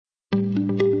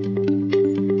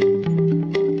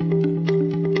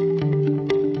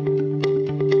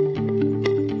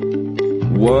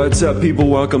What's up, people?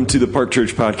 Welcome to the Park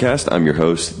Church Podcast. I'm your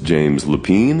host, James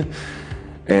Lapine.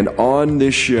 And on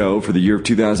this show for the year of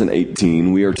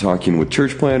 2018, we are talking with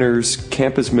church planners,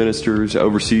 campus ministers,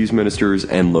 overseas ministers,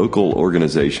 and local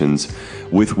organizations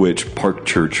with which Park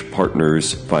Church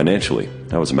partners financially.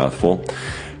 That was a mouthful.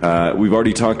 We've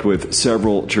already talked with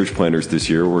several church planners this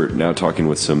year. We're now talking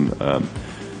with some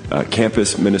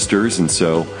campus ministers. And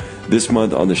so this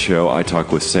month on the show, I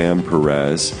talk with Sam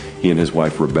Perez. He and his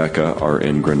wife, Rebecca, are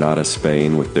in Granada,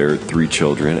 Spain with their 3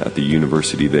 children at the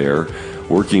university there,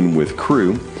 working with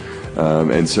Cru.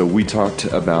 And so we talked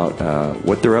about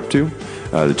what they're up to,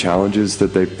 the challenges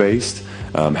that they faced,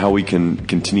 how we can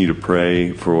continue to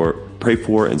pray for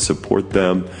and support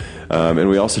them. And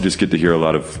we also just get to hear a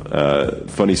lot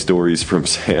of funny stories from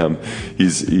Sam.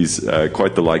 He's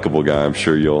quite the likable guy. I'm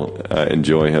sure you'll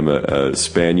enjoy him, a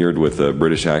Spaniard with a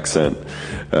British accent.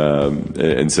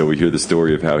 And so we hear the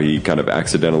story of how he kind of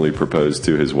accidentally proposed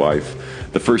to his wife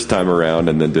the first time around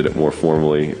and then did it more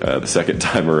formally the second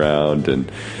time around. And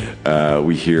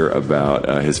we hear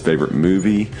about his favorite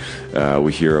movie.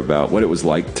 We hear about what it was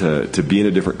like to be in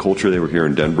a different culture. They were here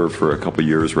in Denver for a couple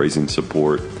years raising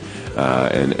support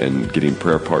and getting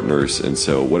prayer partners. And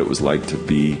so what it was like to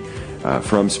be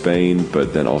from Spain,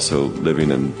 but then also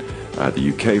living in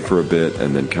the UK for a bit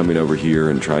and then coming over here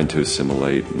and trying to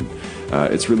assimilate. And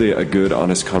it's really a good,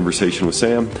 honest conversation with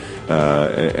Sam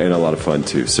and a lot of fun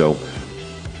too. So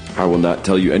I will not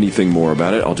tell you anything more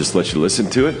about it. I'll just let you listen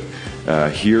to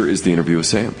it. Here is the interview with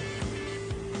Sam.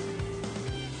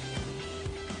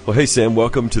 Well, hey, Sam,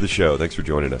 welcome to the show. Thanks for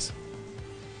joining us.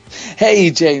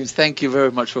 Hey, James. Thank you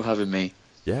very much for having me.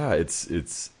 Yeah,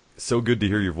 it's so good to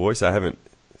hear your voice. I haven't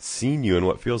seen you in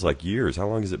what feels like years. How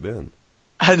long has it been?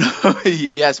 I know.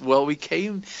 Yes. Well, we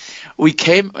came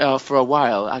for a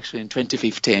while, actually, in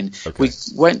 2015. Okay. We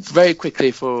went very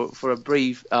quickly for a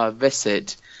brief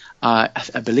visit. I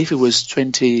believe it was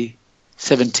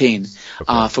 2017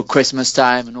 for Christmas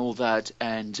time and all that.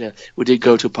 And we did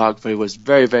go to Park, but it was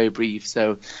very, very brief.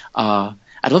 So I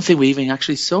don't think we even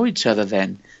actually saw each other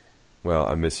then. Well,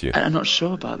 I miss you. I'm not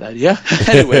sure about that. Yeah.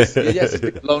 Anyways, yes, it's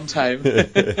been a long time.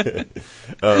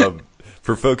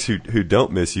 For folks who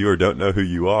don't miss you or don't know who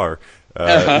you are,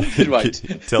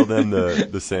 right. Tell them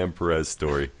the Sam Perez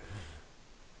story.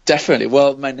 Definitely.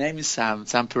 Well, my name is Sam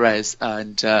Perez,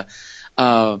 and a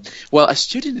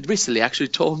student recently actually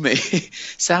told me,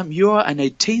 Sam, you're an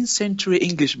 18th century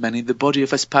Englishman in the body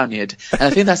of a Spaniard. And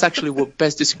I think that's actually what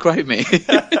best describes me.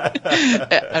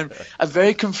 I'm a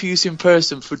very confusing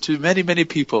person for too many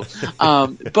people.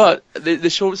 But the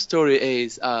short story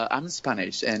is I'm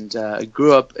Spanish and I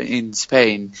grew up in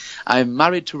Spain. I'm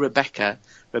married to Rebecca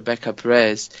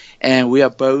Perez, and we are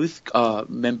both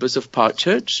members of Park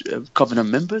Church, covenant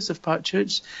members of Park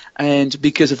Church, and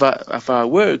because of our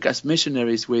work as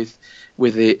missionaries with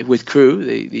Cru,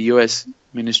 the U.S.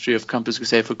 Ministry of Campus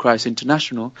Crusade for Christ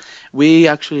International, we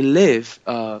actually live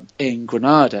in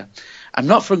Granada. I'm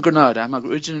not from Granada. I'm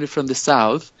originally from the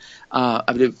south.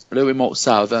 I live a little bit more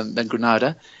south than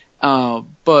Granada.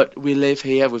 But we live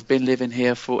here. We've been living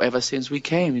here ever since we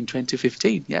came in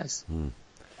 2015. Yes.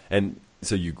 And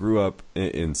so you grew up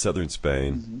in southern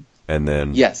Spain, and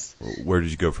then yes. Where did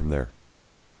you go from there?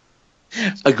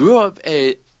 I grew up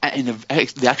in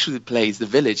the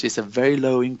village is a very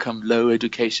low income, low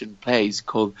education place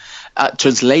called,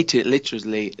 translated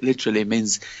literally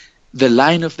means the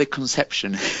line of the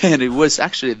conception. And it was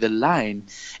actually the line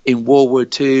in World War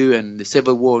II and the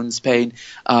Civil War in Spain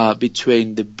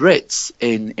between the Brits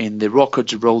in the Rock of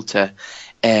Gibraltar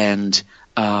and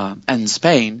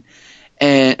Spain.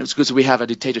 And it's because we have a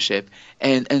dictatorship,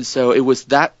 and so it was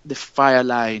the fire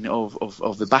line of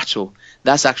the battle.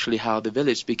 That's actually how the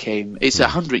village became. It's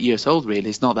 100 years old,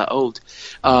 really. It's not that old,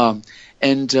 and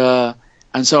so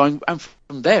I'm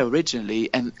from there originally,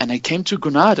 and I came to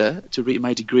Granada to read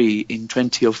my degree in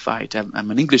 2005. I'm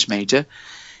an English major,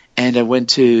 and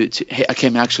I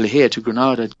came actually here to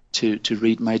Granada to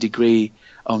read my degree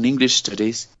on English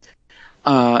studies,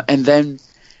 and then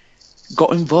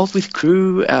got involved with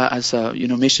Cru as a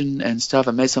mission and stuff.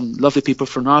 I met some lovely people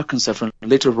from Arkansas, from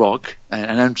Little Rock,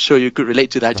 and I'm sure you could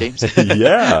relate to that, James.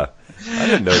 Yeah, I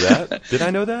didn't know that. Did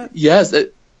I know that? Yes,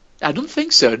 I don't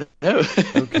think so. No.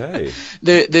 Okay.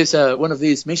 There's one of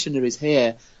these missionaries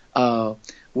here.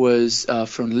 Was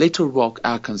from Little Rock,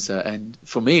 Arkansas, and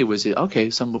for me it was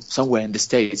somewhere in the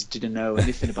States. Didn't know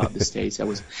anything about the States. I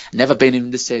was never been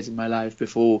in the States in my life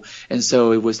before, and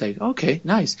so it was like, okay,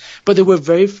 nice. But they were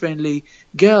very friendly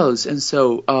girls, and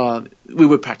so we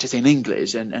were practicing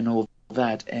English and all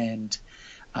that, and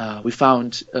we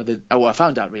found I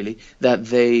found out really that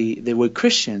they were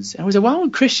Christians, and I was like, well, I'm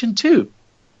a Christian too.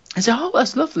 I said, oh,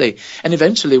 that's lovely. And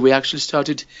eventually we actually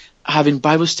started having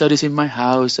Bible studies in my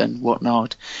house and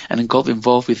whatnot, and got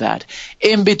involved with that.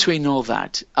 In between all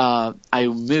that, I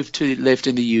lived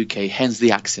in the UK, hence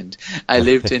the accent. I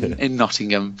lived in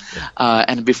Nottingham.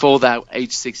 And before that,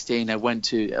 age 16, I went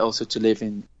to live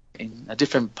in a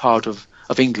different part of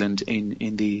England,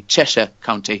 in the Cheshire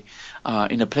county,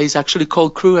 in a place actually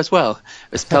called Crewe as well,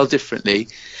 spelled differently.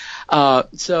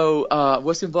 So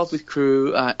was involved with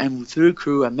Crewe, and through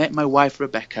Crewe I met my wife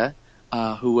Rebecca,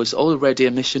 who was already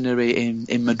a missionary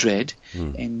in Madrid,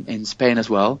 in Spain as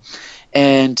well,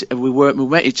 and we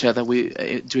met each other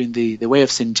during the Way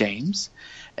of St. James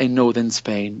in northern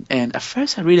Spain. And at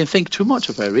first I really didn't think too much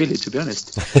of her, really, to be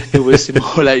honest. It was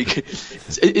more like,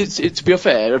 to be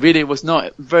fair, I really was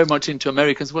not very much into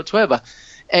Americans whatsoever.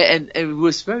 And it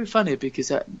was very funny because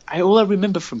all I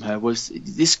remember from her was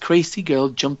this crazy girl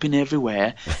jumping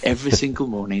everywhere every single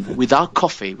morning without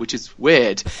coffee, which is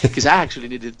weird because I actually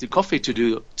needed the coffee to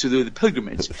do the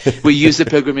pilgrimage. We use the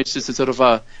pilgrimage as a sort of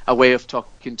a way of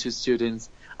talking to students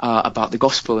about the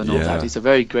gospel and all that. It's a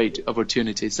very great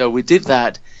opportunity. So we did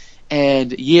that.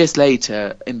 And years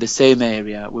later, in the same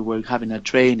area, we were having a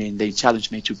training. They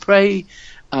challenged me to pray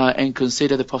and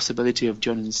consider the possibility of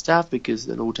joining staff because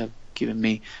the Lord had given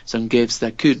me some gifts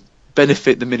that could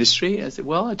benefit the ministry. I said,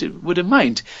 well, wouldn't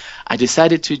mind. I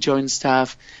decided to join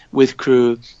staff with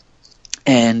Crewe,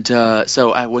 and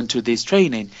so I went to this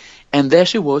training. And there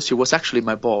she was. She was actually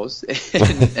my boss,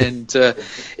 and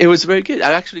it was very good.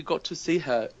 I actually got to see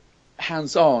her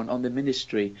hands-on the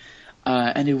ministry,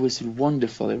 and it was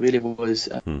wonderful. It really was.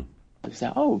 I was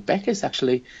like, oh, Becca's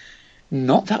actually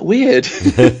not that weird.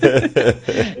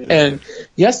 And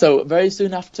so very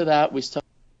soon after that, we started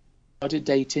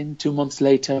dating. 2 months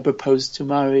later, proposed to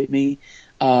marry me.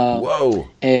 Whoa!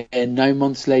 And 9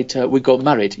 months later, we got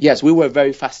married. Yes, we were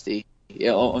very fasty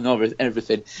on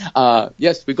everything.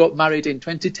 Yes, we got married in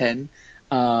 2010.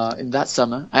 In that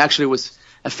summer, I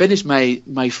finished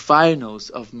my finals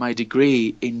of my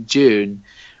degree in June.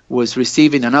 Was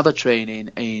receiving another training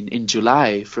in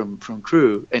July from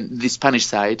Crewe in the Spanish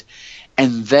side,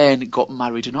 and then got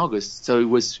married in August. So it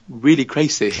was really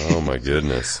crazy. Oh my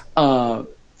goodness.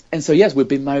 And so yes, we've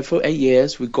been married for 8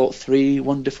 years. We've got 3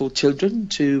 wonderful children,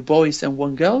 2 boys and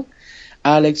 1 girl,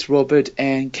 Alex, Robert,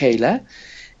 and Kayla.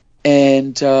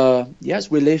 And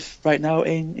yes, we live right now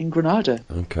in Granada.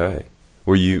 Okay.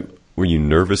 Were you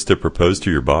nervous to propose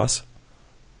to your boss?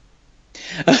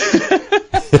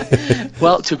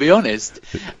 Well, to be honest,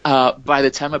 by the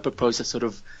time I proposed, I sort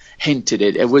of hinted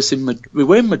it. It was we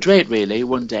were in Madrid, really,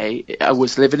 one day. I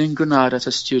was living in Granada as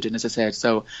a student, as I said,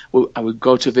 so I would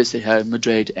go to visit her in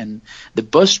Madrid, and the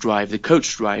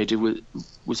coach ride, it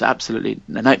was absolutely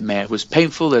a nightmare. It was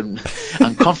painful and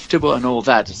uncomfortable and all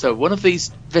that. So one of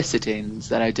these visitings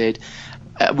that I did,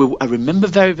 I remember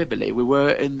very vividly. We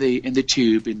were in the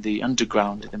tube, in the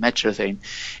underground, the metro thing,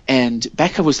 and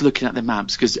Becca was looking at the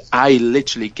maps because I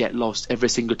literally get lost every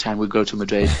single time we go to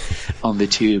Madrid on the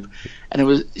tube.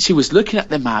 And she was looking at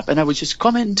the map, and I was just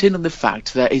commenting on the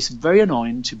fact that it's very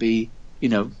annoying to be,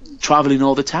 traveling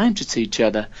all the time to see each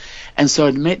other. And so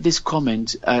I made this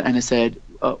comment, and I said,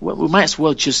 well, we might as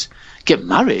well just get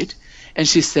married. And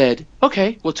she said,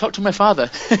 okay, we'll talk to my father.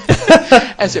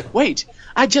 I said, wait,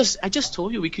 I just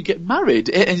told you we could get married.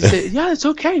 And he said, yeah, it's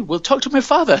okay. We'll talk to my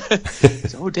father. I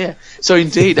said, oh dear. So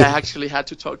indeed, I actually had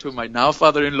to talk to my now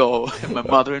father-in-law and my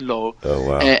mother-in-law. Oh,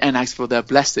 wow. And ask for their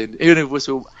blessing. It was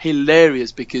so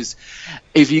hilarious because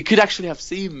if you could actually have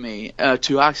seen me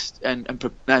to ask and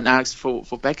ask for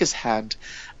Becca's hand,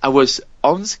 I was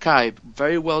on Skype,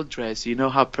 very well dressed. You know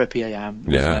how preppy I am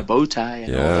with my bow tie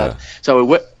and all that.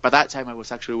 So by that time, I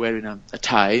was actually wearing a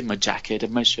tie, my jacket,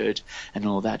 and my shirt, and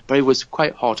all that. But it was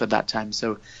quite hot at that time,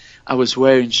 so I was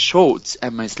wearing shorts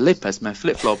and my slippers, my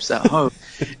flip-flops at home.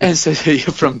 And so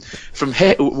from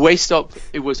waist up,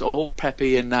 it was all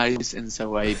preppy and nice. And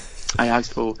so I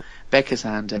asked for Becca's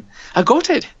hand, and I got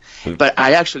it. But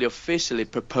I actually officially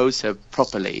proposed her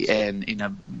properly and in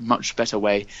a much better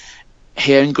way.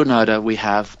 Here in Granada, we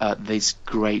have this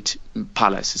great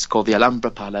palace. It's called the Alhambra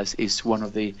Palace. It's one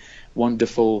of the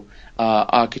wonderful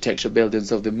architectural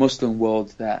buildings of the Muslim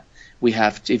world that we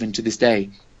have even to this day.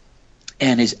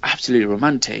 And it's absolutely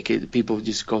romantic. People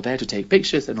just go there to take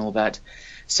pictures and all that.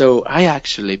 So I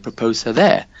actually proposed her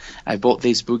there. I bought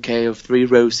this bouquet of 3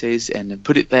 roses and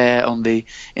put it there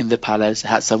in the palace. I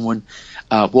had someone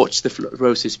watch the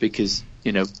roses because,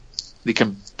 they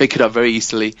can pick it up very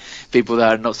easily, people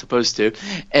that are not supposed to.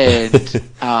 And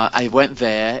I went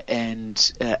there, and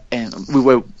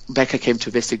Becca came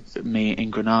to visit me in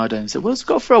Granada and said, well, let's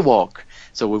go for a walk.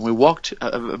 So when we walked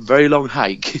a very long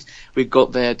hike, we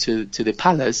got there to the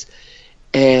palace,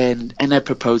 and I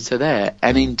proposed to her there.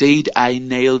 And indeed, I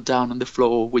nailed down on the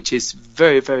floor, which is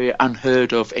very, very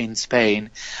unheard of in Spain.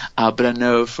 But I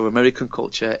know for American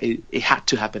culture, it had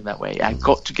to happen that way. I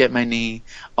got to get my knee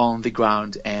on the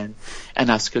ground and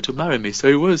ask her to marry me.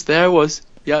 So there I was.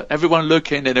 Yeah, everyone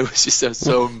looking, and I was just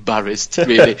so embarrassed,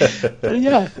 really. But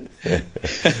yeah, I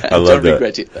don't love that.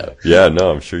 regret it though. Yeah, no,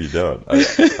 I'm sure you don't.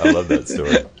 I love that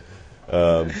story.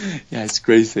 Yeah, it's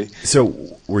crazy.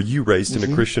 So, were you raised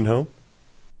in a Christian home?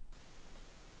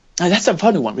 That's a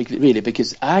funny one, really,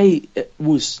 because I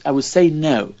would say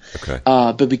no. Okay.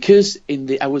 But because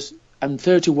I'm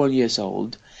 31 years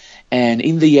old, and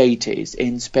in the 80s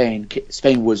in Spain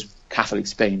was Catholic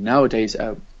Spain. Nowadays,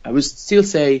 I would still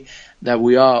say that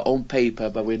we are on paper,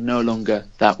 but we're no longer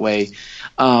that way.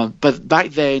 But back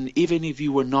then, even if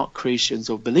you were not Christians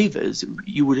or believers,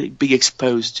 you would be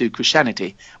exposed to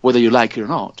Christianity, whether you like it or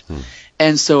not.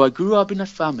 And so I grew up in a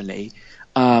family.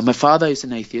 My father is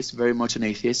an atheist, very much an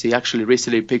atheist. He actually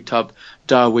recently picked up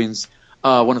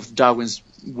one of Darwin's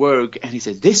work, and he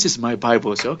said, "This is my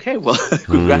Bible." So, okay, well,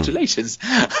 congratulations.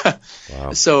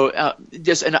 Wow. So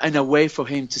just in a way for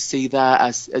him to see that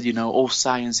as all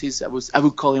science. I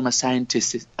would call him a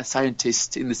scientist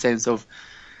in the sense of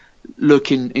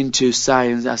looking into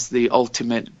science as the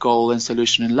ultimate goal and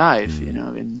solution in life,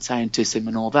 in scientism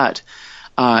and all that.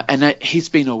 And he's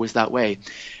been always that way.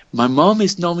 My mom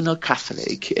is nominal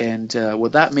Catholic, and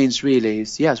what that means really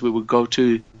is, yes, we would go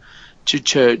to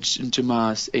church and to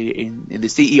mass in the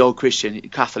CEO Christian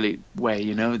Catholic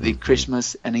way, the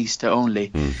Christmas and Easter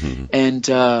only. And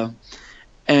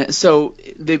so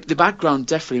the background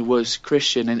definitely was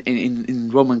Christian and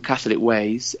in Roman Catholic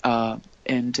ways.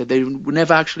 And they would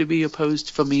never actually be opposed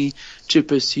for me to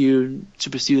pursue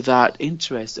that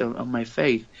interest on my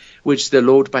faith, which the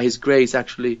Lord, by His grace,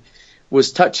 actually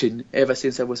was touching ever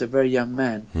since I was a very young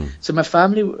man. So my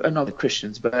family are not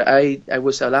Christians, but I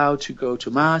was allowed to go to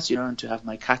mass, and to have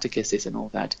my catechesis and all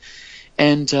that.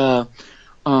 And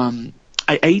when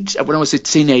I was a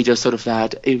teenager, sort of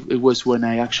that, it was when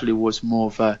I actually was more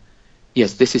of a,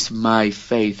 yes, this is my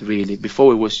faith really.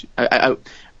 Before it was,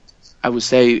 I would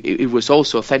say it was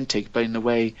also authentic, but in a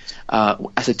way,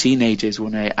 as a teenager is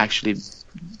when I actually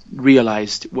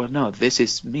realized, well, no, this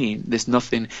is me. There's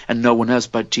nothing and no one else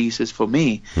but Jesus for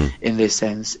me in this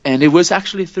sense. And it was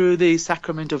actually through the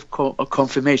sacrament of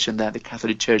confirmation that the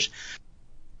Catholic Church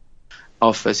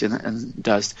offers and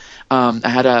does. I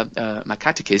had my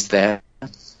catechist there,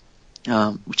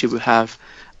 which would have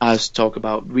us talk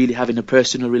about really having a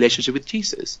personal relationship with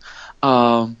Jesus.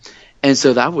 And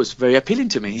so that was very appealing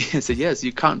to me. I said, yes,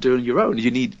 you can't do it on your own. You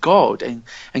need God. And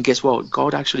guess what?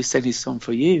 God actually sent His Son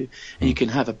for you. And you can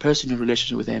have a personal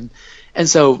relationship with Him. And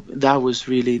so that was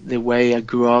really the way I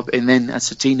grew up. And then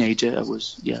as a teenager, I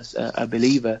was, yes, a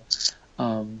believer.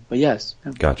 But yes.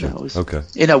 Gotcha. Okay.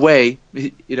 In a way,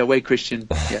 Christian,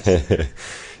 yes.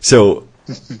 So,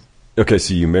 okay,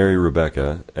 so you marry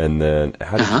Rebecca. And then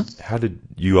how did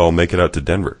you all make it out to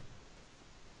Denver?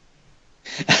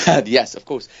 Yes, of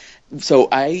course. So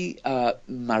I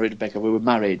married Becca. We were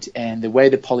married, and the way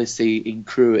the policy in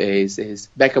Crewe is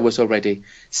Becca was already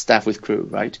staff with Crewe,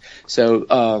 right?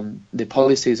 So the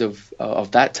policies of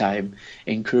that time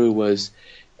in Crewe was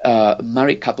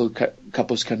married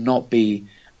couples cannot be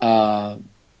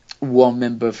one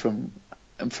member from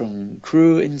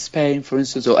Crewe in Spain, for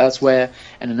instance, or elsewhere,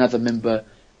 and another member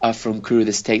from Crewe,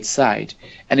 the state side.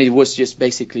 And it was just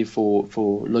basically for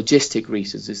logistic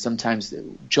reasons. Sometimes the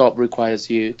job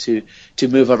requires you to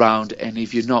move around, and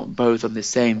if you're not both on the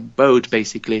same boat,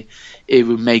 basically, it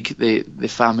will make the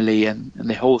family and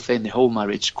the whole thing, the whole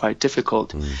marriage, quite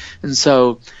difficult. And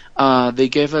so they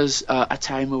gave us a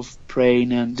time of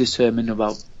praying and discernment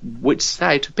about which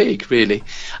side to pick, really,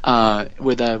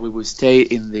 whether we would stay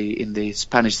in the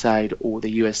Spanish side or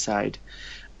the US side.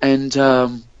 And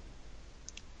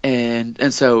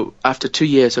so after 2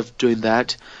 years of doing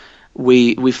that,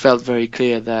 we felt very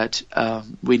clear that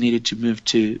we needed to move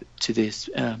to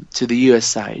the US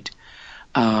side,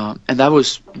 and that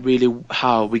was really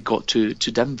how we got to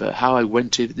Denver. How I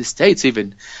went to the States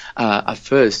even at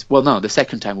first. Well, no, the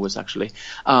second time was actually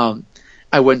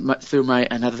I went through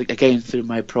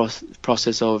my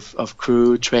process of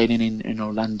Crewe training in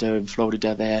Orlando and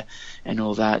Florida there and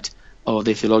all that. Or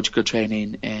the theological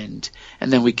training, and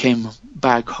then we came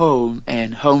back home,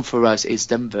 and home for us is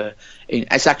Denver.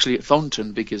 It's actually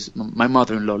Thornton because my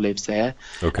mother-in-law lives there,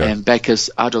 okay. And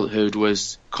Becca's adulthood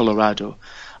was Colorado,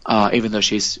 even though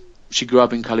she's she grew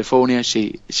up in California.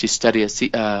 She studied at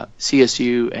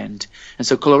CSU, and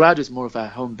so Colorado is more of a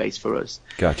home base for us.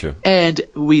 Gotcha. And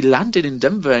we landed in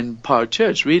Denver in Park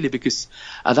Church, really, because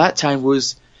at that time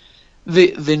was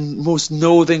the most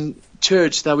northern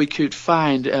church that we could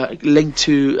find, linked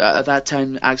to at that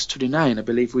time Acts 29. I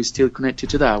believe we're still connected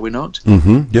to that, are we not?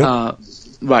 Mm-hmm. Yeah.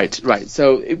 Right.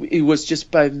 So it was just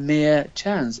by mere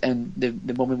chance, and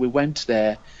the moment we went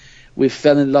there, we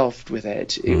fell in love with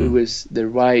it. It was the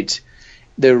right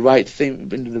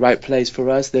thing in the right place for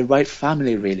us, the right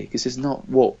family, really, because it's not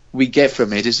what we get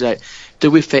from it. It's like, do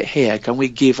we fit here? Can we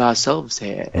give ourselves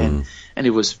here? And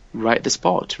it was right the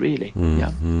spot, really.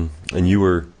 Yeah. And you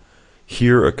were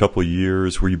here a couple of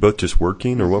years. Were you both just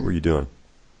working, or what were you doing?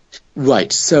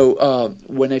 Right. So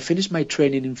when I finished my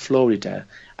training in Florida,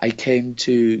 I came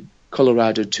to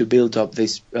Colorado to build up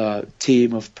this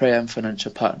team of prayer and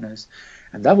financial partners.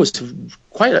 And that was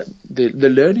quite the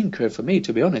learning curve for me,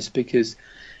 to be honest, because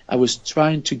I was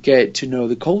trying to get to know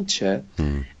the culture,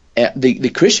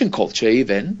 the Christian culture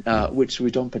even, which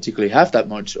we don't particularly have that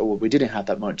much, or we didn't have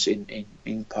that much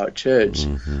in Park Church.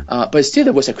 But still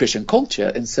there was a Christian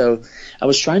culture. And so I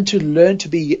was trying to learn to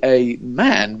be a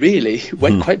man, really,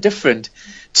 quite different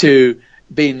to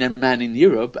being a man in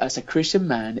Europe as a Christian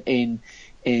man in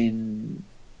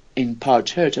Park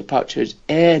Church,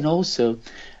 and also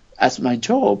as my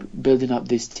job, building up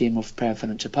this team of prayer and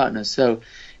financial partners. So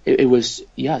it was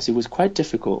quite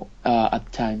difficult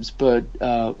at times, but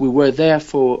we were there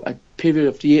for a period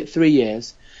of 3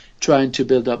 years, trying to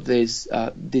build up this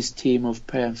team of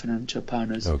prayer and financial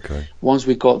partners. Okay. Once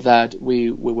we got that, we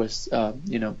was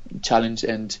challenged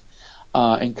and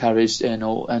encouraged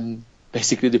and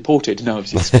basically deported. No,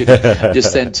 just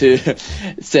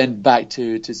sent back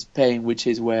to Spain, which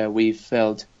is where we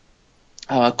felt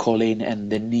our calling and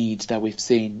the needs that we've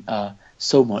seen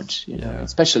so much,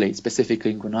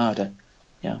 specifically in Granada.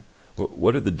 Yeah.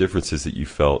 What are the differences that you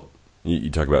felt? You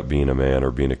talk about being a man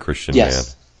or being a Christian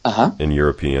man in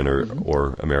European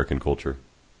or American culture.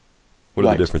 What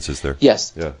are the differences there?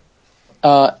 Yes. Yeah.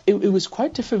 It was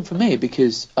quite different for me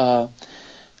because, for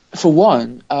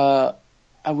one,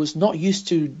 I was not used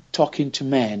to talking to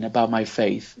men about my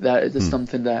faith. That's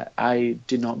something that I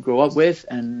did not grow up with,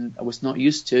 and I was not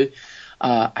used to.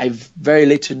 I very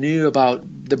little knew about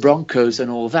the Broncos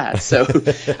and all that, so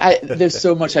there's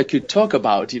so much I could talk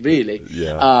about, really,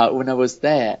 when I was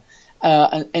there.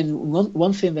 And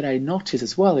one thing that I noticed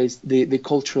as well is the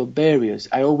cultural barriers.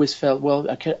 I always felt,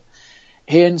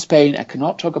 here in Spain, I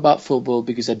cannot talk about football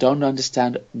because I don't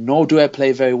understand, nor do I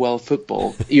play very well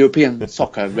football, European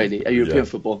soccer, really, European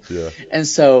football. Yeah. And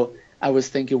so I was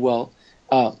thinking,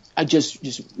 I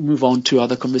just move on to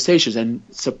other conversations. And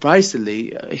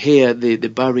surprisingly, here the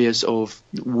barriers of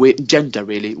gender,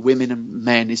 really, women and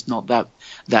men, is not that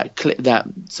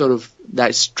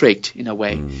strict in a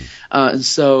way. And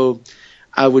so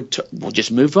I would just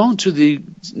move on to the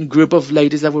group of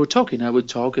ladies that we were talking. I would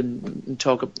talk and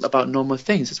talk about normal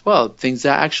things as well, things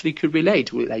that I actually could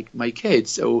relate with, like my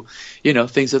kids or,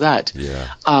 things of that.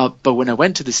 Yeah. But when I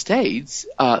went to the States,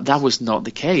 that was not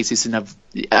the case.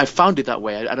 I found it that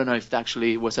way. I don't know if that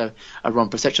actually was a wrong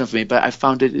perception of me, but I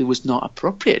found it was not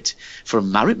appropriate for a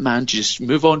married man to just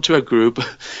move on to a group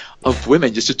of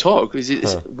women just to talk.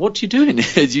 What are you doing?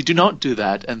 You do not do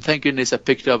that. And thank goodness I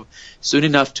picked up soon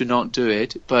enough to not do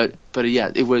it. But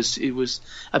yeah, it was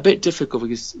a bit difficult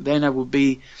because then I would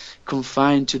be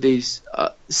confined to this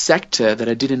sector that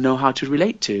I didn't know how to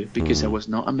relate to because I was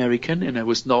not American and I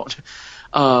was not.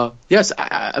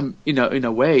 I'm in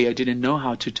a way I didn't know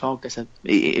how to talk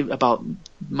about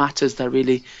matters that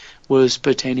really was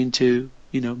pertaining to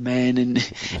men in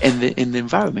the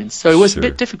environment. So it was a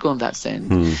bit difficult in that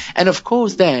sense. And of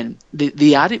course, then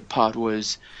the added part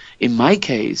was, in my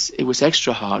case, it was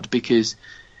extra hard because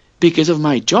of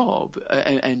my job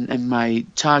and my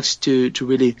task to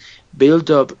really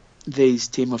build up this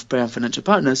team of prayer and financial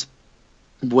partners.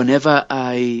 Whenever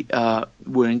I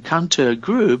would encounter a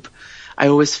group, I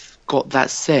always got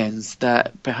that sense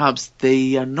that perhaps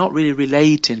they are not really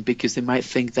relating because they might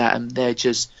think that I'm there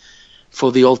just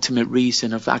for the ultimate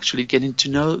reason of actually getting to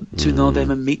know them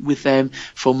and meet with them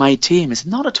for my team. It's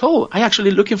not at all. I'm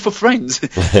actually looking for friends.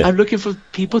 I'm looking for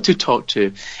people to talk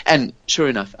to. And sure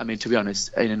enough, I mean, to be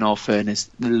honest, in all fairness,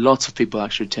 lots of people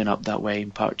actually turn up that way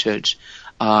in Park Church.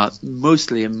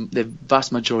 Mostly the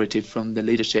vast majority from the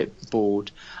leadership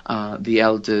board, the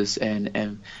elders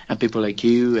and people like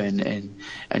you and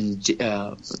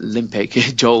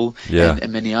Limpic, Joel,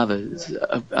 and many others,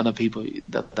 other people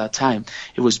at that time.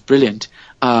 It was brilliant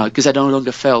because I no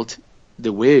longer felt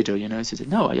the weirdo, I said,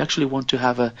 no, I actually want to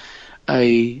have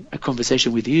a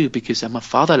conversation with you because I'm a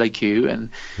father like you, and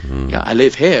I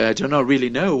live here. I do not really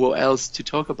know what else to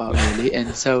talk about really,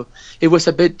 and so it was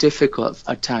a bit difficult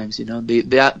at times,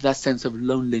 that sense of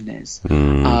loneliness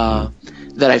that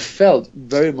I felt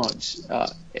very much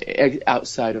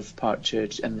outside of Park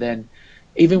Church, and then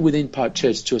even within Park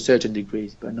Church to a certain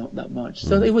degree, but not that much.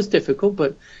 So it was difficult,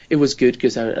 but it was good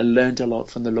because I learned a lot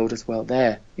from the Lord as well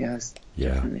there. Yes,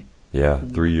 definitely. Yeah,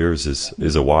 3 years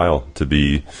is a while to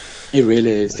be. It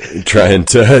really is. Trying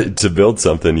to build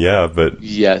something, but.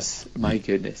 Yes, my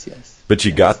goodness, yes. But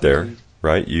you got there,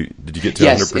 right? Did you get to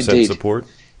 100% support?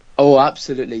 Oh,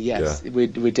 absolutely, yes. Yeah.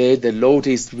 We did. The Lord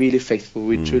is really faithful.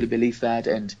 We truly believe that.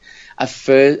 And at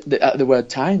first, there were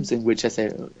times in which I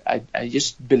said, I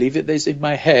just believe it is in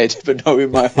my head, but not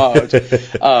in my heart.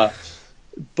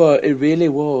 But it really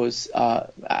was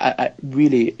I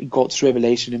really God's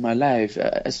revelation in my life,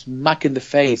 a smack in the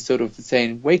face, sort of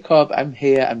saying, wake up, I'm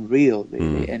here, I'm real,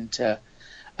 really. And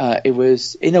it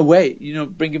was, in a way,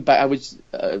 bringing back, I was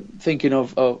thinking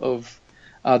of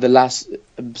the last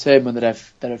sermon that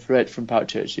I've read from Park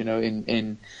Church,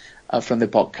 in from the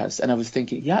podcast, and I was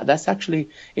thinking, that's actually,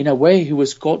 in a way, he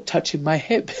was God touching my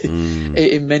hip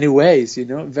in many ways,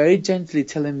 very gently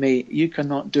telling me, you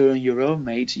cannot do it on your own,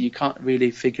 mate. You can't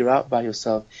really figure out by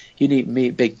yourself. You need me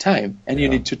big time, and you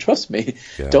need to trust me.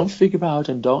 Don't figure out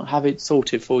and don't have it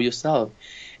sorted for yourself.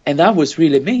 And that was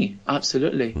really me,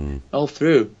 absolutely, all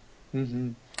through.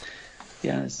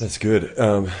 Yes, that's good.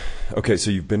 Okay,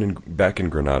 so you've been back in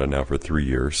Granada now for 3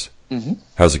 years.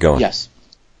 How's it going? Yes.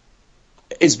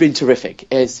 It's been terrific.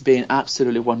 It's been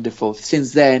absolutely wonderful.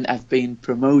 Since then, I've been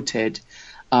promoted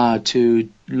to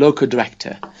local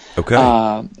director.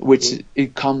 Okay. Which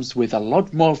it comes with a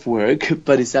lot more work,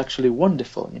 but it's actually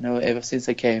wonderful. Ever since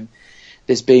I came,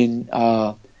 there's been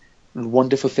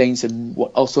wonderful things and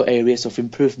also areas of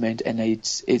improvement, and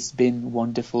it's been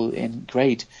wonderful and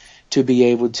great to be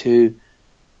able to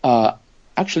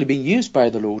actually be used by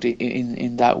the Lord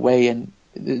in that way, and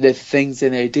the things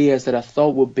and ideas that I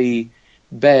thought would be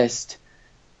best,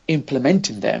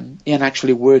 implementing them and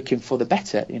actually working for the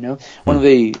better. One of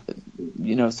the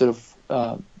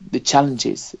the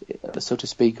challenges, so to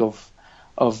speak, of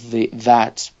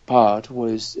that part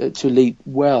was to lead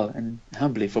well and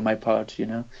humbly for my part,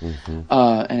 and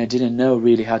I didn't know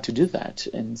really how to do that.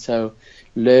 And so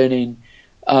learning,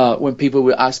 when people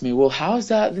would ask me, well, how's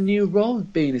that the new role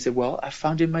been? I said, well, I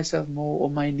found it myself more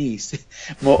on my knees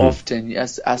more often,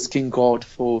 asking God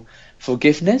for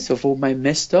forgiveness of all my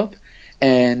messed up,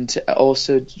 and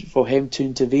also for him to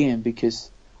intervene,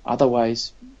 because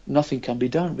otherwise nothing can be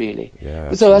done really.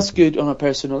 So that's good on a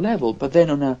personal level, but then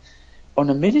on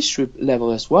a ministry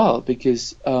level as well,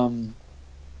 because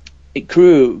it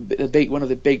grew one of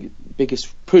the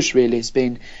biggest push really has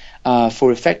been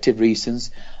for effective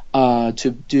reasons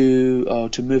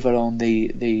to move along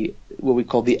the what we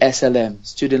call the SLM,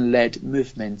 student-led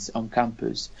movements on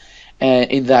campus,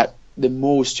 and in that the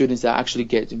more students that actually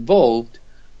get involved,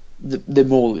 the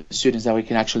more students that we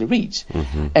can actually reach.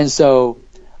 And so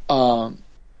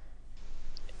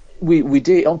we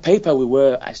did, on paper we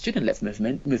were a student-led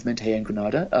movement here in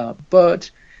Granada, but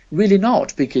really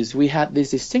not, because we had this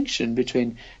distinction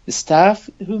between the staff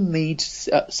who meet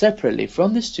separately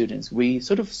from the students. We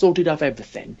sort of sorted out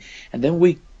everything, and then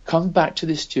we come back to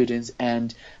the students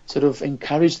and sort of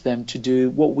encourage them to do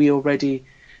what we already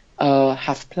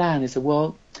have planned. It's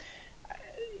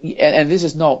and this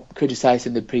is not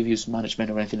criticizing the previous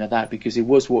management or anything like that, because it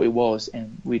was what it was,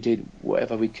 and we did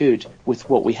whatever we could with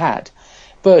what we had.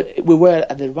 But we were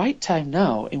at the right time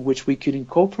now in which we could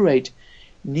incorporate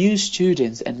new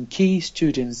students and key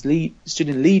student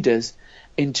leaders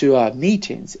into our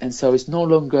meetings. And so it's no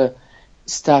longer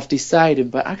staff deciding,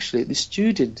 but actually the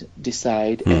student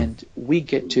decide, and we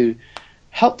get to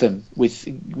help them with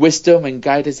wisdom and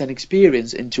guidance and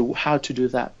experience into how to do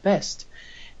that best.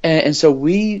 And so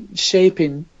we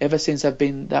shaping, ever since I've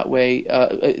been that way,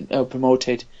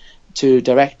 promoted to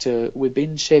director, we've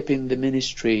been shaping the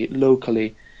ministry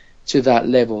locally to that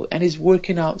level, and it's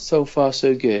working out so far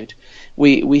so good.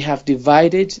 We have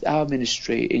divided our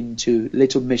ministry into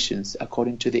little missions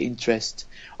according to the interest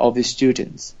of the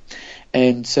students.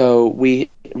 And so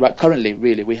we currently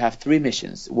we have 3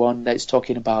 missions. One that's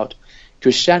talking about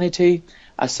Christianity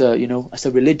as a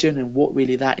religion and what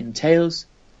really that entails.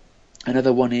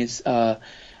 Another one is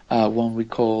one we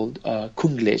called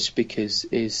Kunglish, because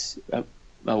is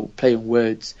play on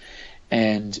words,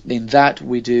 and in that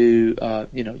we do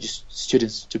just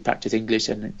students to practice English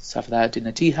and stuff like that in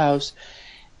a tea house,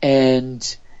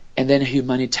 and then a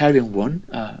humanitarian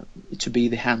one to be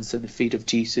the hands and the feet of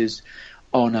Jesus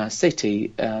on our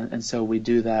city, and so we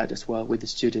do that as well with the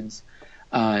students.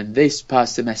 And this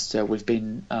past semester, we've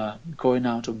been going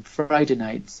out on Friday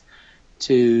nights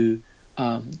to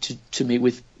meet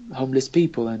with homeless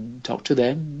people and talk to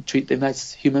them, treat them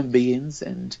as human beings,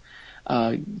 and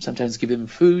sometimes give them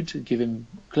food, give them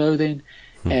clothing,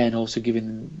 and also give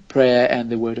them prayer and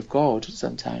the Word of God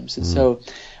sometimes. And so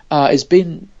it's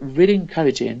been really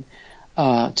encouraging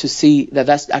to see that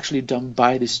that's actually done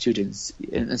by the students.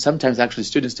 And sometimes actually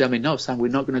students tell me, no, Sam, we're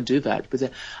not going to do that.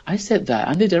 But I said that.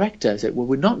 I'm the director. I said, well,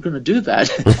 we're not going to do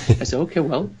that. I said, okay,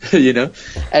 well, in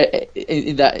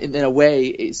a way,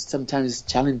 it's sometimes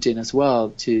challenging as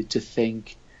well to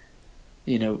think,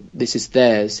 this is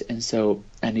theirs, and so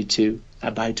I need to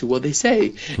abide to what they say.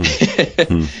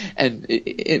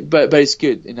 But it's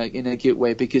good in a good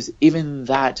way, because even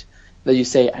that you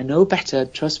say, I know better,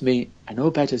 trust me, I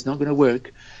know better, it's not going to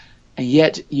work, and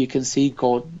yet you can see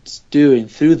God's doing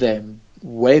through them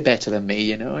way better than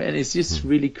me, and it's just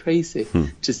really crazy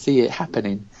to see it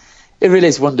happening. It really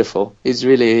is wonderful. It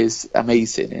really is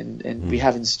amazing, and we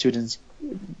having students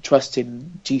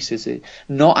trusting Jesus,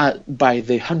 not by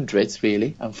the hundreds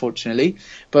really, unfortunately,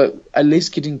 but at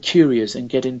least getting curious and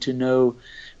getting to know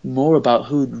more about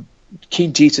who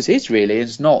King Jesus is really.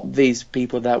 It's not these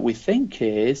people that we think he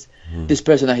is, this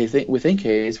person that we think he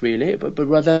is really, but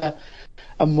rather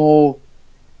a more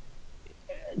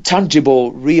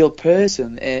tangible, real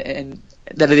person, and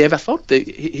that they ever thought that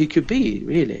he could be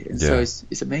really. And so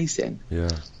it's amazing. Yeah.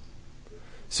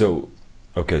 So,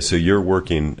 okay, so you're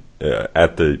working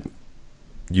at the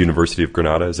University of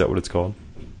Granada, is that what it's called?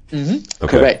 Mm-hmm.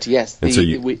 Okay. Correct, yes. And so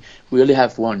we only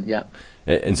have one, yeah.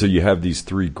 And so you have these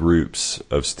three groups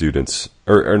of students,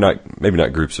 or maybe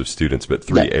not groups of students, but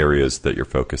three areas that you're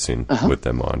focusing with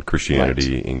them on: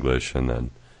 Christianity, English,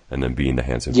 and then being the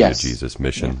hands and feet of Jesus,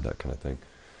 mission, that kind of thing.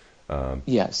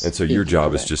 Yes. And so your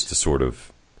job is just to sort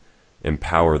of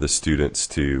empower the students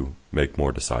to make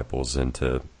more disciples and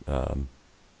to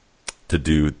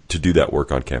do that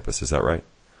work on campus. Is that right?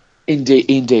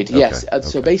 Indeed, yes.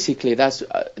 So basically, that's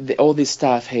all this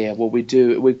staff here. What we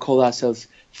do, we call ourselves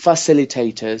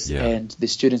facilitators, and the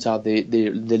students are the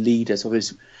leaders.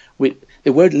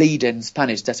 The word leader in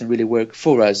Spanish doesn't really work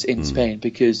for us in Spain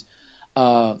because,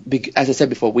 as I said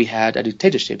before, we had a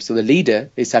dictatorship. So the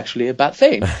leader is actually a bad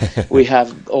thing. We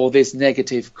have all these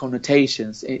negative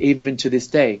connotations, even to this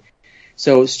day.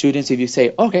 So students, if you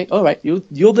say, okay, all right, you're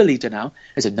the leader now,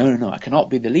 I said, no, I cannot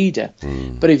be the leader.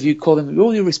 But if you call them,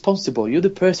 you're responsible, you're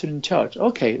the person in charge,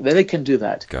 okay, then they can do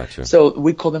that. Gotcha. So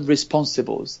we call them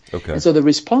responsibles. Okay. And so the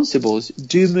responsibles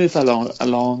do move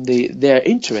along their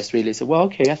interest, really. So, well,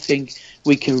 okay, I think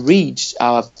we can reach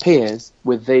our peers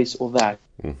with this or that.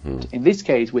 In this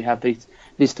case, we have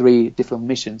these three different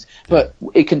missions, but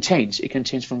it can change. It can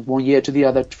change from one year to the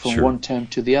other, from one term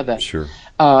to the other. Sure.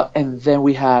 And then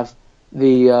we have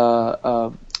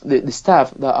the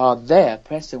staff that are there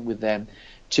present with them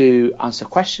to answer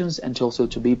questions and also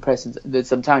to be present.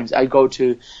 Sometimes I'm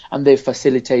the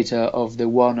facilitator of the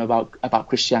one about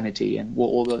Christianity and what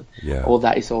all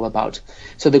that is all about.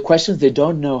 So the questions they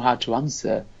don't know how to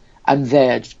answer, I'm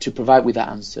there to provide with that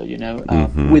answer,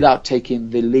 without taking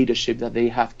the leadership that they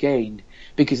have gained,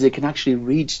 because they can actually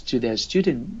reach to their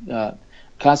student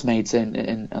classmates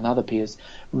and other peers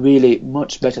really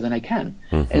much better than I can.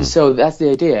 And so that's the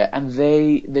idea. And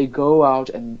they go out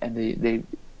and they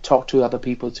talk to other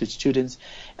people, to students,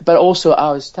 but also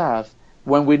our staff.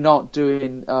 When we're not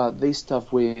doing this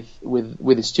stuff with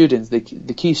the students, the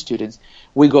key students,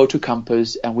 we go to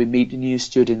campus and we meet new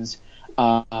students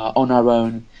on our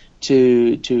own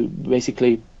to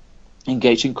basically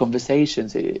engage in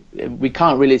conversations. We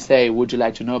can't really say, would you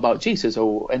like to know about Jesus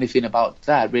or anything about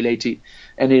that related,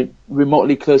 any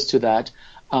remotely close to that,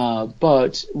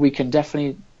 but we can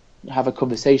definitely have a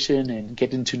conversation and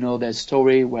getting to know their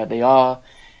story, where they are,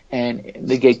 and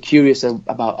they get curious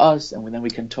about us, and then we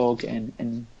can talk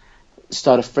and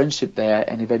start a friendship there,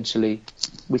 and eventually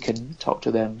we can talk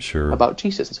to them about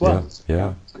Jesus as well.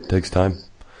 Yeah. It takes time.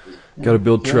 Got to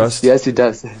build trust. Yes, it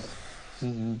does.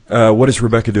 What is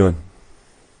Rebecca doing?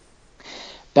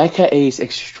 Becca is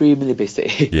extremely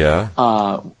busy. Yeah.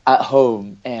 At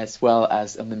home as well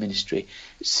as in the ministry.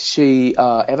 She,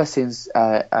 ever since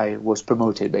I was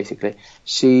promoted, basically,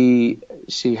 she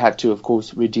had to, of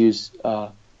course, reduce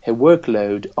her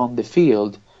workload on the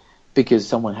field because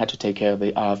someone had to take care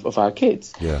of our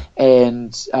kids. Yeah.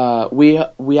 And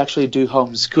we actually do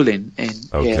homeschooling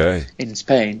here in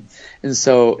Spain, and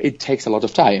so it takes a lot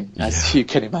of time, as you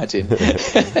can imagine.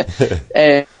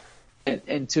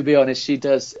 and to be honest, she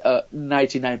does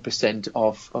 99%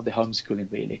 of the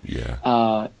homeschooling, really.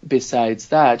 Yeah. Besides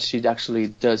that, she actually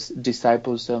does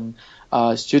disciple some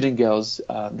student girls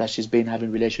that she's been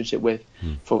having relationship with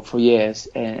for years,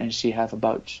 and she have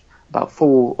about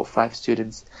 4 or 5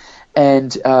 students.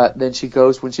 And then she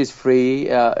goes when she's free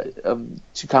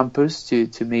to campus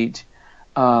to meet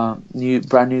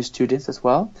brand new students as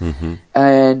well. Mm-hmm.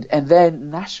 And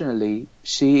then nationally,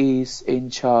 she's in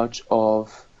charge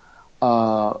of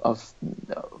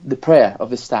the prayer of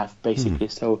the staff, basically.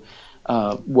 So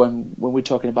when we're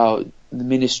talking about the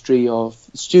ministry of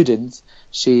students,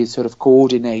 she sort of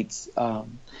coordinates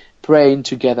praying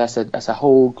together as a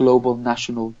whole global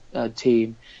national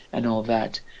team and all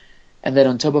that. And then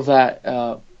on top of that,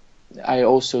 I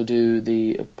also do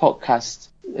the podcast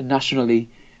nationally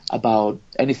about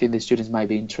anything the students might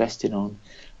be interested on,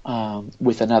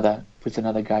 with another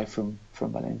guy from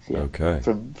Valencia, okay,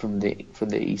 from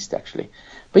the east actually.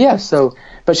 But yeah,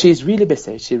 but she's really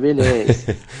busy. She really is.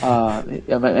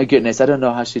 My goodness, I don't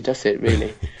know how she does it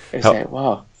really. It's like,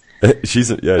 wow.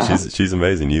 She's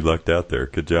amazing. You lucked out there.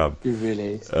 Good job. She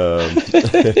really is.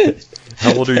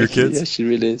 How old are your kids? Yeah, she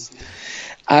really is.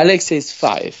 Alex is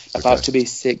 5, about to be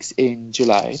 6 in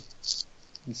July.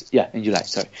 Yeah, in July,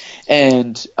 sorry.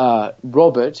 And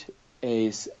Robert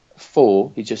is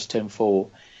 4. He just turned 4.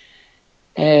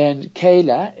 And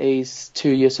Kayla is 2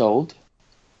 years old,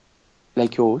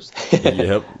 like yours.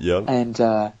 Yep. And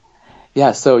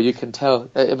so you can tell.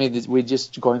 I mean, we're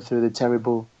just going through the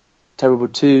terrible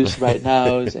twos right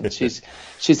now, and she's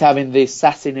having the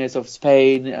sassiness of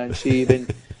Spain, and she even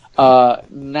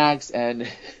nags and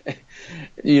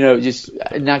just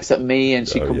nags at me, and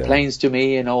she complains to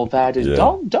me and all that, and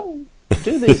don't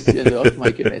do this. Oh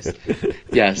my goodness.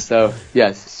 Yeah, so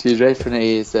yes, she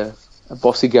definitely is a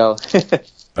bossy girl.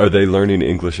 Are they learning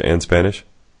English and Spanish?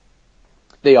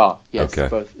 They are, yes, okay.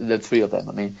 Both, the 3 of them.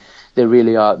 I mean, they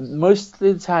really are. Most of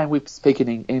the time we speak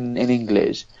in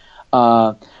English,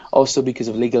 also because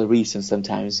of legal reasons.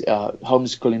 Sometimes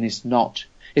homeschooling is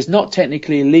not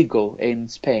technically legal in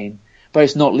Spain, but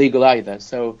it's not legal either.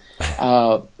 So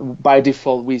by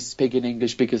default, we speak in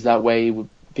English because that way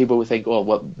people will think, oh,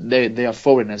 well, they are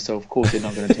foreigners, so of course they're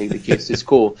not going to take the kids to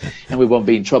school, and we won't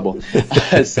be in trouble.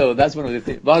 So that's one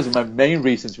of my main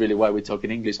reasons, really, why we're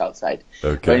talking English outside.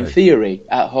 Okay. But in theory,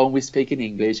 at home we speak in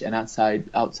English, and outside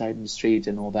in the street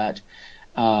and all that,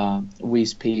 we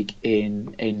speak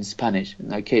in Spanish.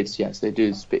 And our kids, yes, they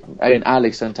do speak. And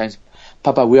Alex sometimes,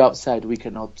 Papa, we're outside, we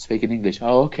cannot speak in English.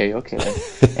 Oh, okay then.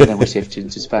 And then we shift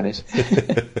into Spanish.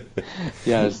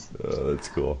 Yes. Oh, that's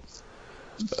cool.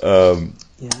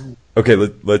 Okay,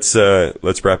 let's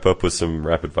wrap up with some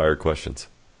rapid fire questions.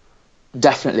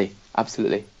 Definitely,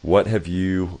 absolutely. What have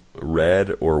you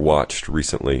read or watched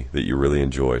recently that you really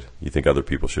enjoyed? You think other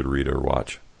people should read or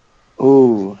watch?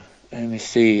 Oh, let me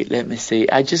see.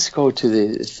 I just go to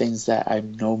the things that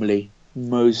I'm normally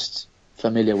most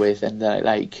familiar with and that I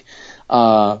like,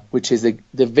 which is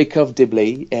the Vicar of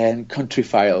Dibley and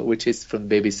Countryfile, which is from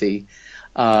BBC.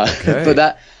 Okay. But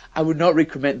that I would not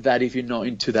recommend that if you're not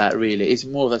into that, really. It's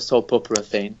more of a soap opera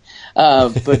thing.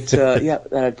 That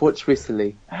I've watched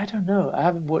recently. I don't know. I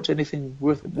haven't watched anything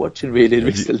worth watching really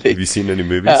recently. Have you seen any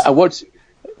movies? I watched.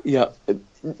 Yeah.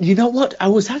 You know what? I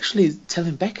was actually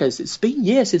telling Becca, it's been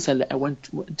years since I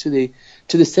went to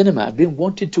the cinema. I've been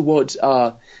wanting to watch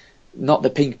not the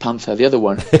Pink Panther, the other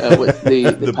one, with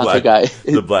the Panther guy.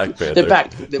 The Black Panther.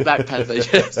 The Black Panther,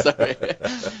 yeah, sorry.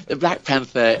 The Black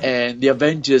Panther and the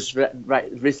Avengers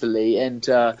recently, and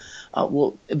the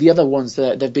other ones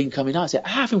that they've been coming out. I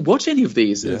haven't watched any of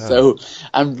these, yeah. So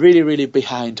I'm really, really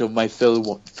behind on my film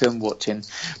watching.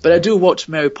 But I do watch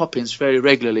Mary Poppins very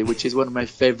regularly, which is one of my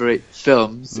favorite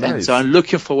films, nice. And so I'm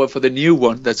looking forward for the new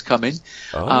one that's coming.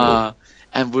 Oh.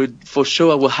 And for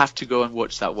sure, I will have to go and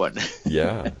watch that one.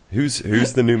 Yeah. Who's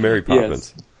the new Mary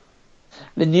Poppins? Yes.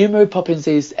 The new Mary Poppins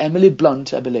is Emily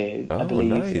Blunt, I believe. Oh, I believe.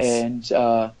 nice.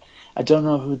 And I don't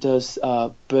know who does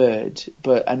Bird,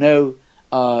 but I know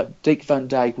Dick Van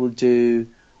Dyke will do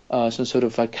some sort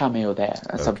of a cameo there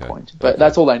at some point. But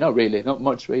that's all I know, really. Not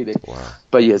much, really. Wow.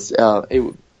 But yes, I'll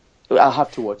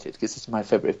have to watch it because it's my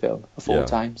favorite film of all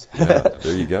times. Yeah.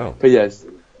 There you go. But yes.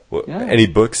 Well, any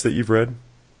books that you've read?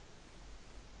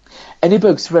 Any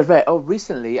books read? Oh,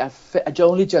 recently I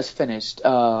only just finished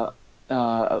a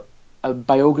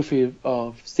biography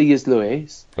of C.S.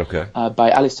 Lewis. Okay.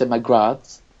 By Alistair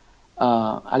McGrath.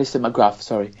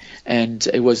 Sorry, and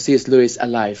it was C.S. Lewis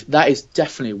Alive. That is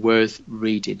definitely worth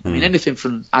reading. I mean, anything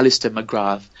from Alistair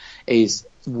McGrath is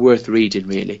worth reading,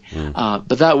 really.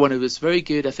 But that one, it was very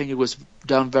good. I think it was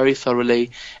done very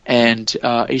thoroughly, and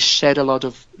it shed a lot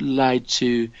of light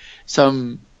to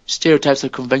some stereotypes or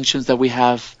conventions that we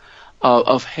have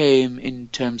of him in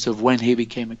terms of when he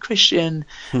became a Christian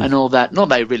and all that. Not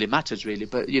that it really matters, really,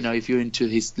 but, if you're into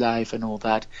his life and all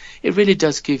that, it really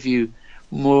does give you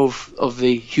more of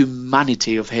the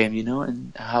humanity of him,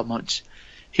 and how much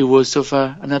he was of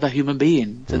another human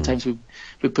being. Sometimes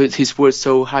we put his words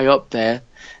so high up there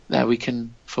that we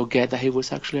can forget that he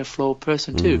was actually a flawed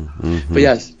person too. But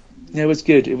yes, it was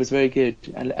good. It was very good.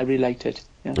 I really liked it.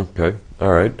 Yeah. Okay.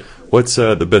 All right. What's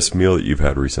the best meal that you've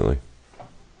had recently?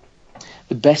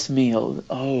 The best meal?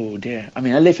 Oh, dear. I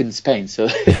mean, I live in Spain, so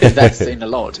that's saying a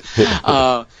lot.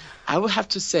 I would have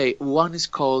to say one is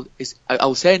called,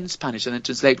 I'll say it in Spanish and then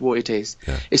translate what it is.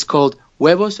 Yeah. It's called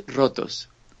huevos rotos.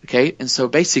 Okay? And so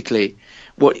basically,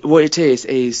 what it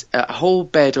is a whole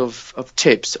bed of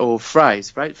chips or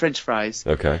fries, right? French fries.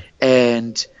 Okay.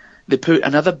 And they put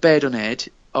another bed on it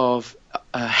of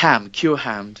ham, cured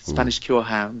ham, Spanish cured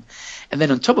ham. And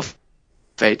then on top of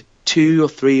it, 2 or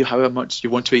 3, however much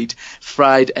you want to eat,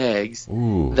 fried eggs.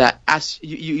 That as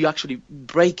you actually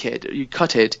break it, you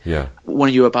cut it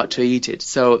when you're about to eat it.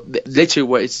 So literally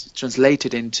what it's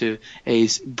translated into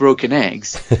is broken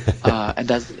eggs.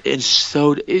 And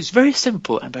it's very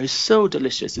simple and very so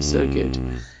delicious. It's so good.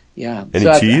 Yeah.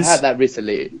 Any cheese? I had that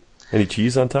recently. Any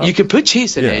cheese on top? You can put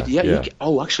cheese in it. Yeah.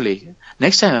 actually,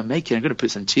 next time I make it, I'm going to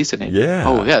put some cheese in it. Yeah.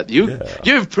 Oh, yeah.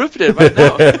 You've proved it right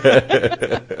now.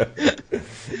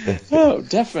 Oh,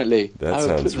 definitely. That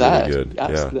sounds really good.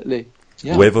 Absolutely.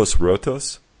 Yeah. Huevos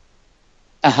rotos?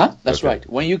 That's right.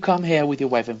 When you come here with your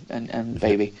wife and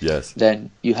baby, yes, then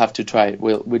you have to try it.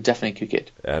 We'll definitely cook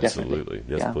it. Absolutely.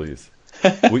 Definitely.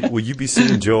 Yes, please. Will you be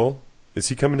seeing Joel? Is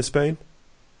he coming to Spain?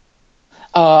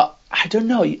 I don't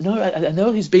know. I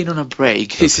know he's been on a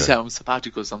break. He's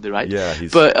sabbatical or something, right? Yeah,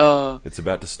 but it's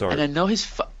about to start. And I know his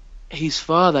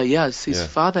father. Yes, his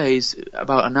father is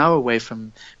about an hour away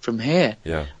from here.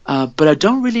 Yeah. But I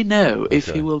don't really know if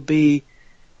he will be.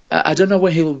 I don't know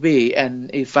when he will be,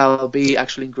 and if I'll be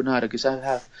actually in Granada, because I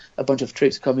have a bunch of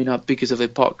trips coming up because of the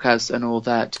podcast and all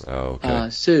that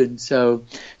soon. So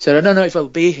I don't know if I'll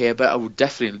be here, but I would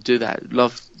definitely do that.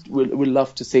 Would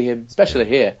love to see him, especially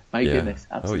here. My goodness,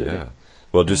 absolutely. Oh yeah.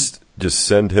 Well, just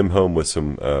send him home with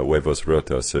some huevos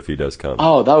rotos if he does come.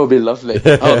 Oh, that would be lovely. Oh,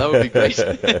 that would be great.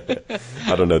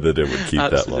 I don't know that it would keep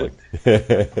that long.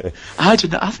 I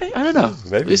don't know. I don't know.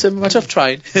 Maybe. It's a matter of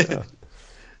trying.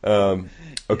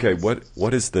 Okay,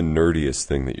 what is the nerdiest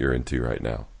thing that you're into right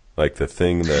now? Like the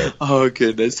thing that... Oh,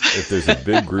 goodness. If there's a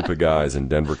big group of guys in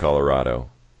Denver, Colorado,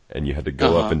 and you had to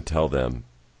go up and tell them,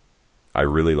 I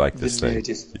really like this thing.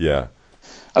 Yeah.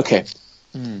 Okay.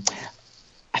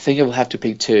 I think I will have to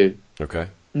pick 2. Okay.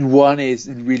 One is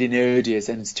really nerdy,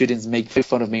 and students make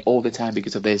fun of me all the time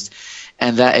because of this,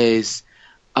 and that is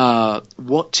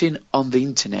watching on the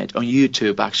internet, on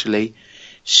YouTube actually,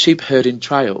 sheep herding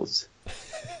trials.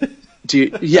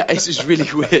 It's just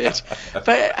really weird,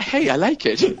 but hey, I like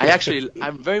it.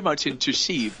 I'm very much into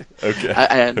sheep. Okay.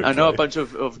 I know a bunch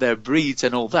of their breeds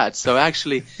and all that, so I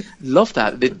actually love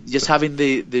that. Just having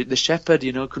the shepherd,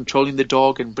 controlling the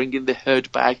dog and bringing the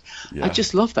herd back. Yeah. I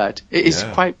just love that. It's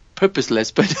quite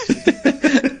purposeless, but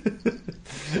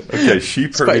okay,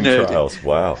 sheep herding trials.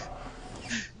 Wow.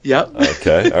 Yeah.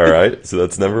 Okay. All right. So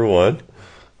that's number 1.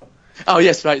 Oh,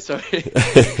 yes, right, sorry.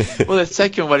 Well, the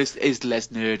second one is less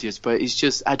nerdy, but it's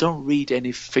just, I don't read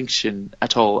any fiction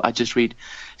at all. I just read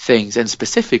things, and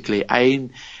specifically, I'm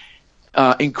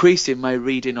increasing my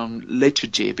reading on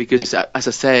liturgy, because,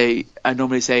 as I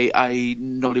normally say,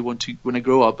 when I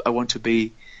grow up, I want to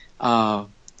be a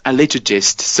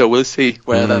liturgist, so we'll see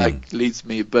where that leads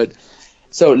me. But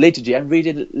so liturgy, I'm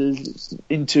reading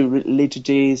into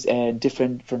liturgies and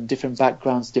from different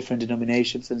backgrounds, different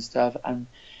denominations and stuff, and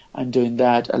I'm doing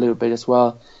that a little bit as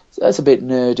well. So that's a bit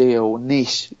nerdy, or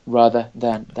niche rather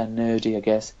than nerdy, I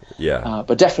guess. Yeah.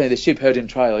 But definitely the sheep herding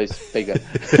trial is bigger.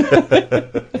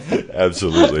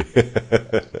 Absolutely.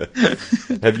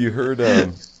 Have you heard?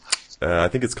 I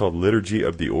think it's called Liturgy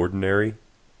of the Ordinary.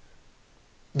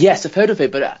 Yes, I've heard of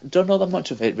it, but I don't know that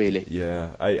much of it really.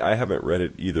 Yeah, I haven't read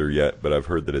it either yet, but I've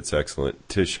heard that it's excellent.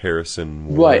 Tish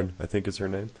Harrison Warren, I think is her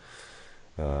name.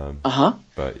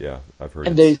 But yeah, I've heard.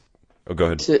 And oh, go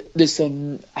ahead. So there's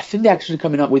I think they're actually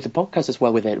coming up with a podcast as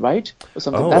well with it, right? Or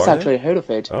something. That's actually I heard of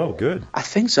it. Oh, good. I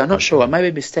think so. I'm not sure. I might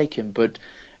be mistaken, but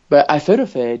I've heard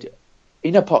of it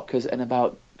in a podcast and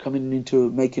about coming into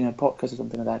making a podcast or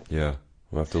something like that. Yeah,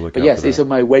 we'll have to look. But yes, it's on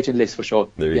my waiting list for sure.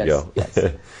 There you go. Yes,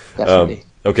 definitely.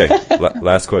 Okay,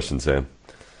 last question, Sam.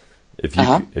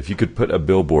 If you could put a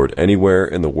billboard anywhere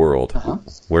in the world,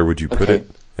 where would you put it,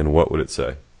 and what would it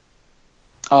say?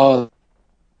 Oh,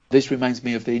 this reminds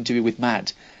me of the interview with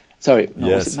Matt. Sorry,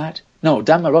 no, was it Matt? No,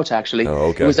 Dan Marotta, actually.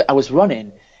 Oh, okay. I was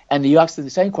running, and you asked the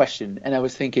same question, and I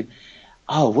was thinking,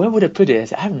 oh, where would I put it? I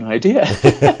said, I have no idea.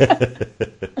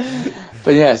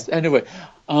 But yes, anyway,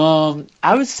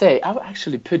 I would say I would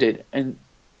actually put it, and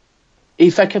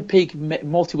if I could pick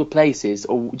multiple places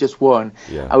or just one,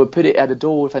 I would put it at the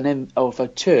door of a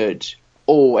church,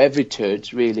 or every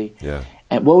church, really. Yeah.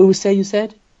 And what would we say, you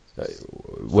said?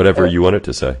 Whatever you want it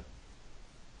to say.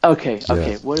 Okay.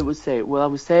 What it would say? Well, I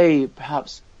would say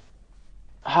perhaps,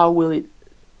 how will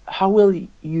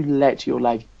you let your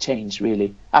life change,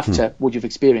 really, after what you've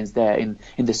experienced there in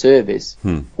the service,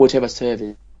 whatever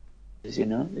service, you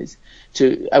know?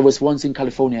 I was once in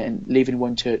California and living in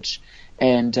one church,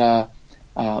 and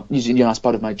using, as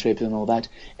part of my trip and all that,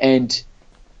 and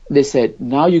they said,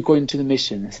 now you're going to the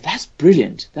mission. I said, that's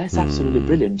brilliant. That's absolutely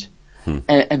brilliant.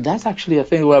 And that's actually a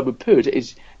thing where I would put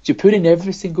is to put in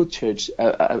every single church,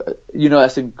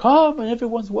 as in come and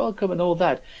everyone's welcome and all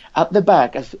that. At the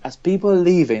back, as people are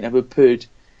leaving, I would put,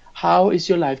 how is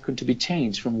your life going to be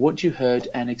changed from what you heard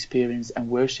and experienced and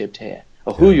worshipped here,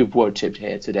 or who you've worshipped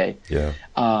here today? Yeah.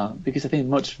 Because I think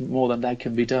much more than that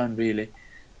can be done, really.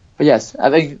 But yes, I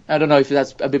don't know if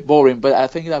that's a bit boring, but I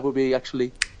think that would be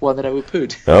actually one that I would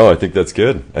put. Oh, I think that's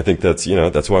good. I think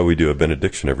that's why we do a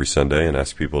benediction every Sunday and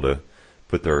ask people to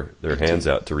put their hands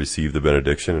out to receive the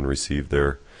benediction and receive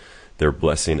their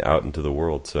blessing out into the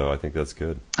world. So I think that's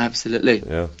good. Absolutely.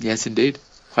 Yeah. Yes, indeed.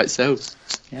 Quite so.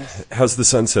 Yes. How's the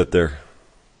sunset there?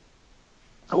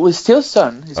 Well, it's still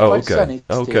sun. It's quite sunny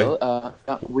still. Okay.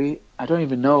 I don't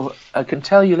even know. I can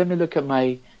tell you. Let me look at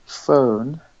my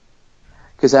phone,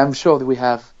 because I'm sure that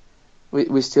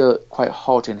we're still quite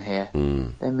hot in here.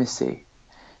 Let me see.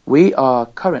 We are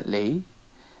currently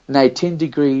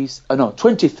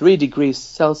 23 degrees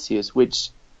Celsius, which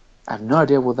I have no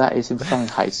idea what that is in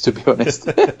Fahrenheit, to be honest.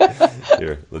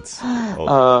 Here,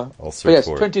 I'll search but yes,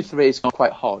 23 is not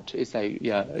quite hot. It's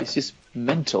it's just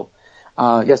mental.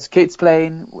 Yes, kids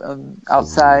playing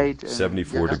outside.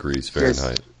 74 degrees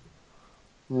Fahrenheit. Yes.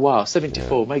 Wow,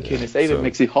 74. My goodness, that even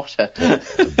makes it hotter. A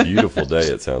beautiful day,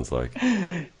 it sounds like.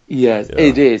 Yes,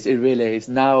 it is. It really is.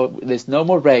 Now there's no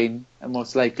more rain, and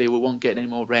most likely we won't get any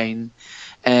more rain.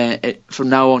 From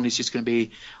now on, it's just going to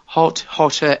be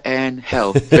hotter, and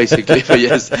hell, basically. But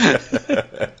yes.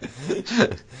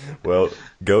 Well,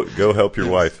 go help your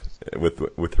wife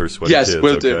with her sweaty kids. Yes,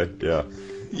 we'll do. Yeah.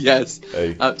 Yes,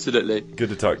 hey, absolutely. Good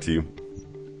to talk to you.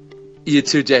 You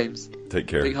too, James. Take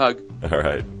care. Big hug. All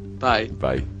right. Bye.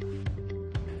 Bye.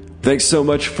 Thanks so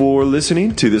much for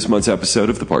listening to this month's episode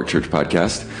of the Park Church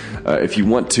Podcast. If you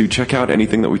want to check out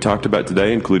anything that we talked about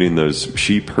today, including those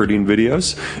sheep herding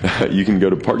videos, you can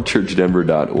go to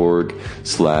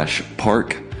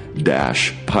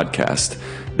parkchurchdenver.org/park-podcast.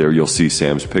 There you'll see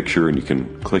Sam's picture, and you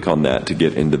can click on that to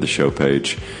get into the show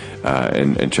page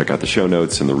and check out the show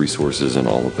notes and the resources and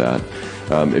all of that.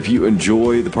 If you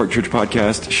enjoy the Park Church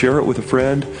Podcast, share it with a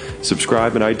friend,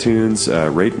 subscribe in iTunes,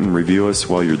 rate and review us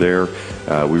while you're there.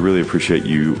 We really appreciate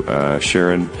you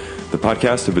sharing the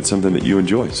podcast if it's something that you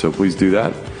enjoy. So please do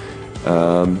that.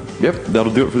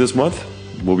 That'll do it for this month.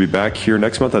 We'll be back here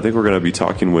next month. I think we're going to be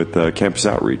talking with Campus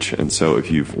Outreach. And so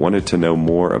if you've wanted to know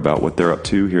more about what they're up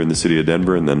to here in the city of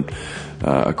Denver and then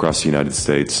across the United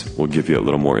States, we'll give you a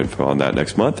little more info on that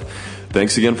next month.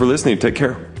 Thanks again for listening. Take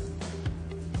care.